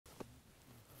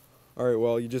All right,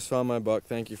 well, you just saw my buck.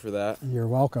 Thank you for that. You're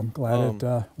welcome. Glad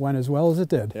it went as well as it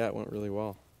did. Yeah, it went really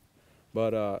well.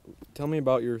 But tell me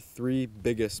about your 3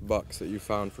 biggest bucks that you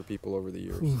found for people over the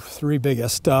years. Ooh, 3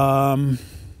 biggest.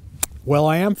 Well,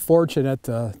 I am fortunate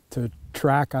to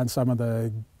track on some of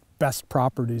the best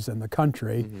properties in the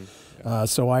country.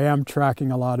 So I am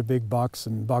tracking a lot of big bucks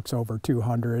and bucks over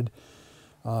 200.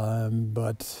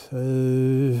 But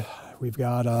we've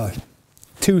got a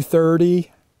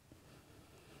 230,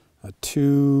 a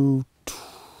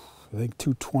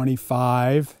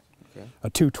 225, okay, a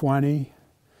 220.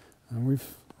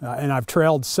 And I've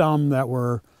trailed some that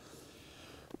were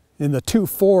in the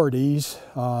 240s.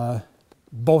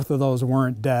 Both of those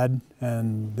weren't dead,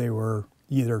 and they were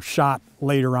either shot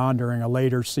later on during a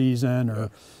later season, or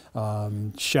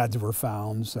sheds were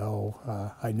found. So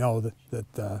I know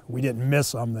that we didn't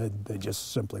miss them; they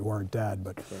just simply weren't dead.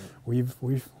 But we've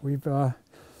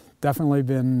definitely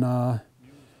been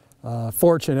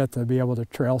fortunate to be able to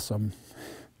trail some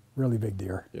really big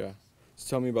deer. Yeah. So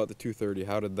tell me about the 230.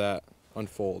 How did that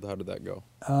unfold? How did that go?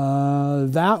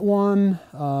 That one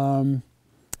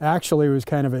actually was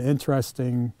kind of an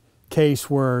interesting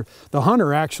case where the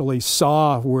hunter actually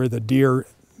saw where the deer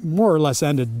more or less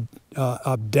ended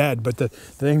up dead, but the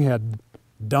thing had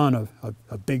done a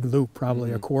big loop,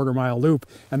 probably a quarter-mile loop,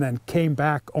 and then came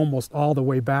back almost all the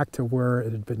way back to where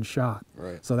it had been shot.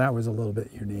 Right. So that was a little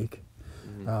bit unique.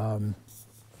 The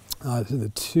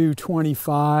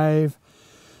 225,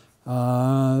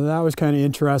 that was kind of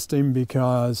interesting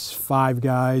because 5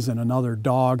 guys and another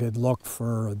dog had looked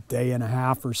for a day and a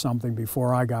half or something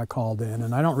before I got called in,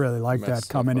 and I don't really like that,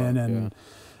 coming in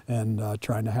and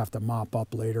trying to have to mop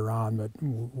up later on, but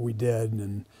we did,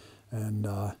 and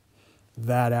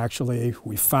that actually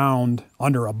we found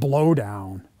under a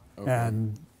blowdown,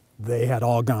 and they had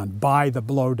all gone by the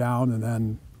blowdown and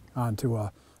then onto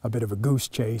a bit of a goose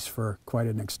chase for quite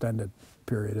an extended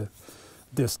period of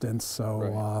distance.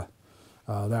 So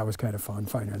that was kind of fun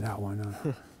finding that one.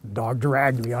 Dog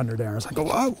dragged me under there. I was like,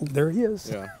 oh, there he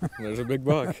is. Yeah, there's a big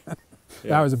buck.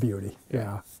 That was a beauty.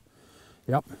 Yeah.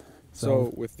 Yep.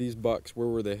 So with these bucks, where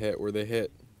were they hit? Were they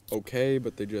hit okay,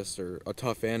 but they just are a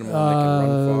tough animal and they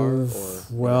can run far? Or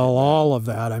well, all of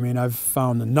that. I mean, I've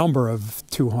found a number of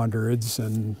 200s,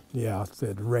 and yeah,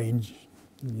 it range.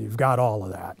 You've got all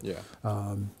of that. Yeah.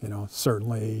 You know,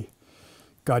 certainly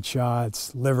gut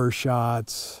shots, liver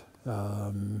shots.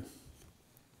 I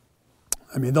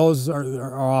mean, those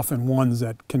are often ones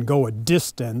that can go a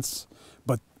distance,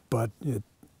 but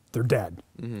they're dead.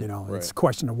 You know, it's a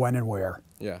question of when and where.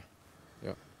 Yeah.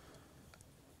 Yeah.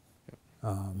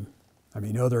 I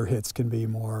mean, other hits can be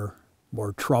more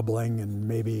troubling, and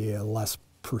maybe a less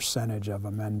percentage of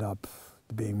them end up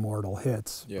being mortal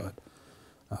hits. Yeah.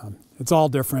 But it's all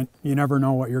different. You never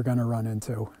know what you're going to run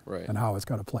into and how it's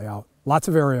going to play out. Lots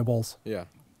of variables. Yeah.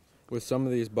 With some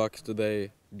of these bucks, do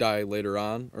they die later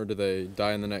on, or do they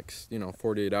die in the next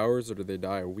 48 hours, or do they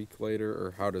die a week later,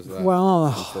 or how does that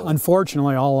unfold?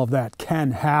 Unfortunately, all of that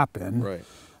can happen. Right.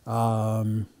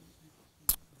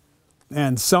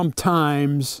 And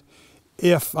sometimes,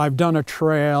 if I've done a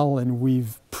trail and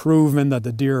we've proven that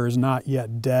the deer is not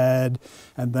yet dead,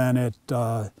 and then it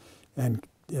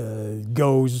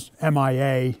goes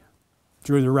MIA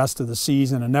through the rest of the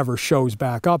season and never shows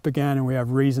back up again, and we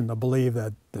have reason to believe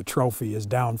that the trophy is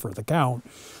down for the count,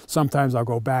 sometimes I'll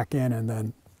go back in and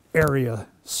then area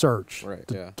search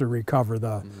to recover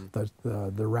the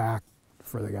rack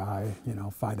for the guy,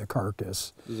 find the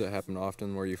carcass. Does it happen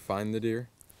often where you find the deer?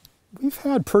 We've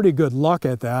had pretty good luck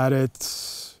at that.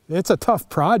 It's a tough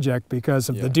project because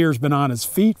if the deer's been on his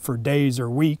feet for days or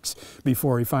weeks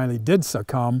before he finally did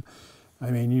succumb, I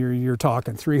mean, you're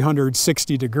talking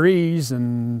 360 degrees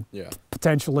and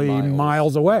potentially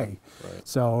miles away. Right.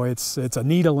 So it's a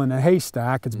needle in a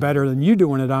haystack. It's better than you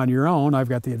doing it on your own. I've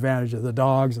got the advantage of the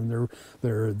dogs and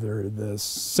the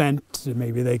scent.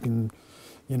 Maybe they can,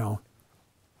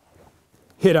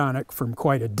 hit on it from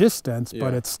quite a distance,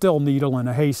 but it's still needle in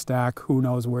a haystack. Who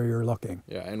knows where you're looking?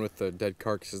 Yeah, and with the dead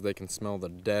carcasses, they can smell the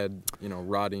dead,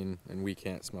 rotting, and we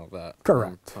can't smell that.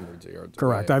 Correct. From hundreds of yards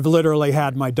Correct. away. I've literally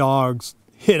had my dogs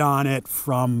hit on it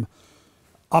from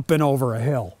up and over a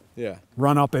hill. Yeah.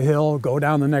 Run up a hill, go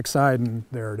down the next side, and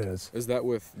there it is. Is that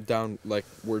with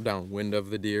we're downwind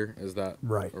of the deer? Is that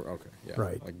right? Okay. Yeah.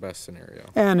 Right. Like best scenario.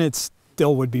 And it's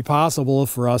still would be possible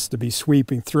for us to be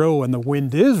sweeping through and the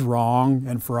wind is wrong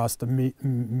and for us to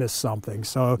miss something.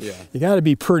 So you got to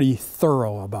be pretty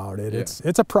thorough about it.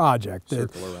 It's a project.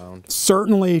 Circle around.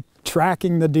 Certainly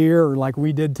tracking the deer like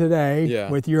we did today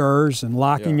with yours and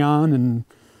locking on and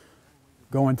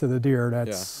going to the deer.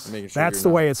 That's the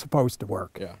way it's supposed to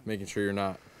work. Yeah, making sure you're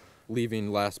not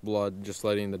leaving last blood, just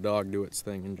letting the dog do its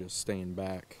thing and just staying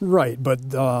back. Right, but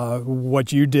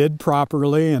what you did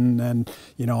properly, and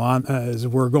you know, as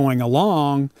we're going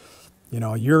along, you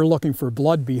know, you're looking for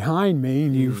blood behind me,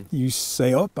 and you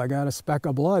say, "Oh, I got a speck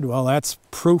of blood." Well, that's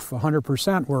proof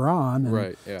 100% we're on. And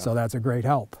right. Yeah. so that's a great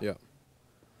help. Yeah.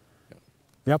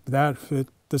 Yep.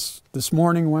 This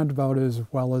morning went about as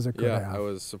well as it could have. Yeah, I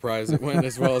was surprised it went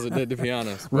as well as it did, to be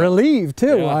honest. Relieved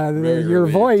too. Yeah, your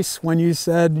relieved. voice when you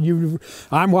said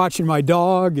I'm watching my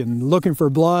dog and looking for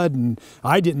blood, and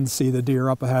I didn't see the deer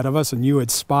up ahead of us, and you had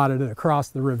spotted it across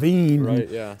the ravine. Right.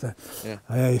 Yeah.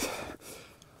 Yeah.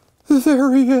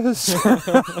 There he is.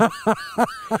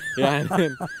 Yeah,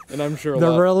 and I'm sure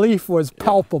the relief was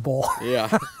palpable. Yeah.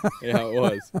 Yeah, it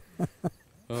was.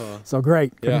 So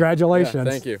great. Congratulations.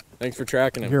 Yeah, thank you. Thanks for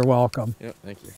tracking him. You're welcome. Yep, thank you.